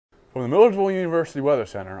From the Millersville University Weather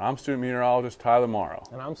Center, I'm student meteorologist Tyler Morrow.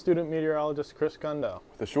 And I'm student meteorologist Kris Gundel.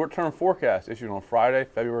 With the short-term forecast issued on Friday,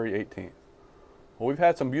 February 18th. Well, we've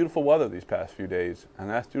had some beautiful weather these past few days, and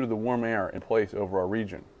that's due to the warm air in place over our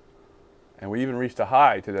region. And we even reached a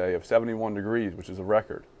high today of 71 degrees, which is a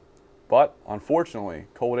record. But, unfortunately,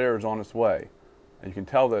 cold air is on its way, and you can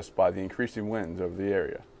tell this by the increasing winds over the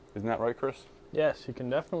area. Isn't that right, Kris? Yes, you can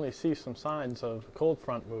definitely see some signs of a cold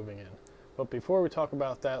front moving in. But before we talk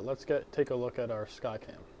about that, let's take a look at our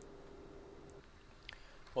Skycam.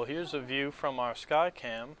 Well, here's a view from our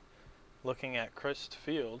Skycam looking at Crist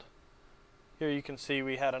Field. Here you can see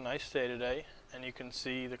we had a nice day today, and you can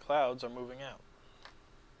see the clouds are moving out.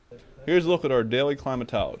 Here's a look at our daily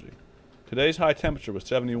climatology. Today's high temperature was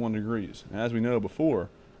 71 degrees, and as we know before,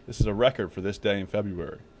 this is a record for this day in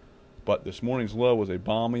February. But this morning's low was a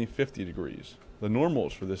balmy 50 degrees. The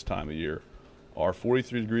normals for this time of year are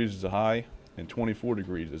 43 degrees as the high and 24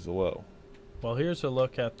 degrees as the low. Well, here's a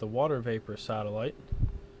look at the water vapor satellite.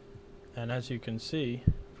 And as you can see,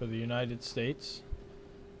 for the United States,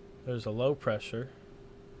 there's a low pressure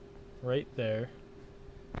right there,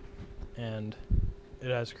 and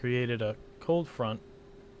it has created a cold front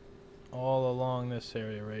all along this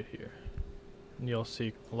area right here. And you'll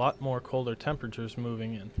see a lot more colder temperatures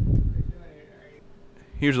moving in.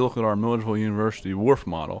 Here's a look at our Millersville University WRF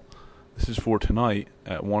model. This is for tonight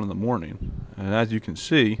at 1 in the morning. And as you can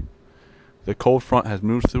see, the cold front has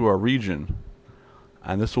moved through our region,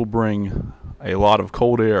 and this will bring a lot of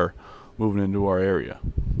cold air moving into our area.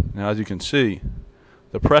 Now, as you can see,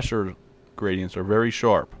 the pressure gradients are very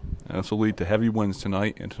sharp, and this will lead to heavy winds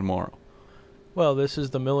tonight and tomorrow. Well, this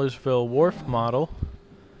is the Millersville WRF model,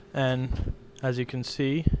 and as you can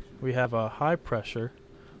see, we have a high pressure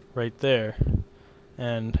right there,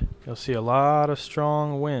 and you'll see a lot of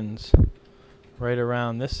strong winds right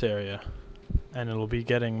around this area, and it'll be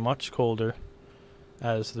getting much colder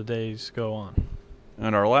as the days go on.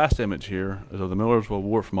 And our last image here is of the Millersville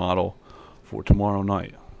WRF model for tomorrow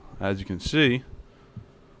night. As you can see,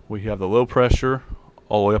 we have the low pressure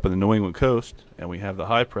all the way up in the New England coast, and we have the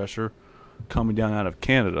high pressure coming down out of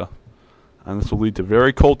Canada, and this will lead to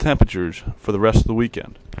very cold temperatures for the rest of the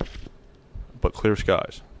weekend, but clear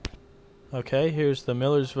skies. Okay, here's the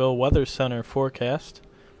Millersville Weather Center forecast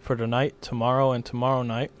for tonight, tomorrow, and tomorrow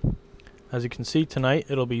night. As you can see tonight,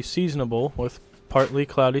 it'll be seasonable with partly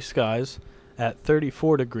cloudy skies at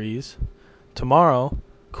 34 degrees. Tomorrow,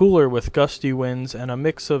 cooler with gusty winds and a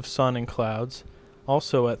mix of sun and clouds,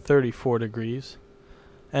 also at 34 degrees.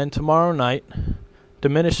 And tomorrow night,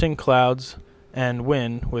 diminishing clouds and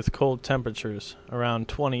wind with cold temperatures around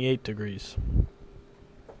 28 degrees.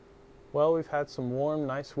 Well, we've had some warm,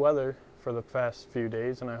 nice weather for the past few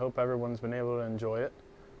days, and I hope everyone's been able to enjoy it.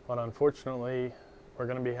 But unfortunately, we're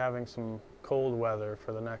going to be having some cold weather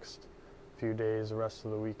for the next few days, the rest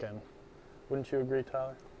of the weekend. Wouldn't you agree,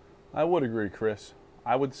 Tyler? I would agree, Kris.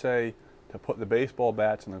 I would say to put the baseball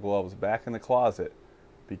bats and the gloves back in the closet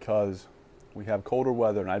because we have colder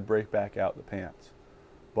weather, and I'd break back out the pants.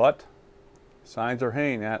 But signs are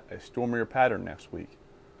hinting at a stormier pattern next week.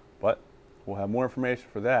 But we'll have more information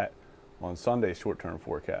for that on Sunday's short-term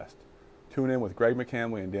forecast. Tune in with Greg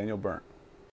McCamley and Daniel Burnt.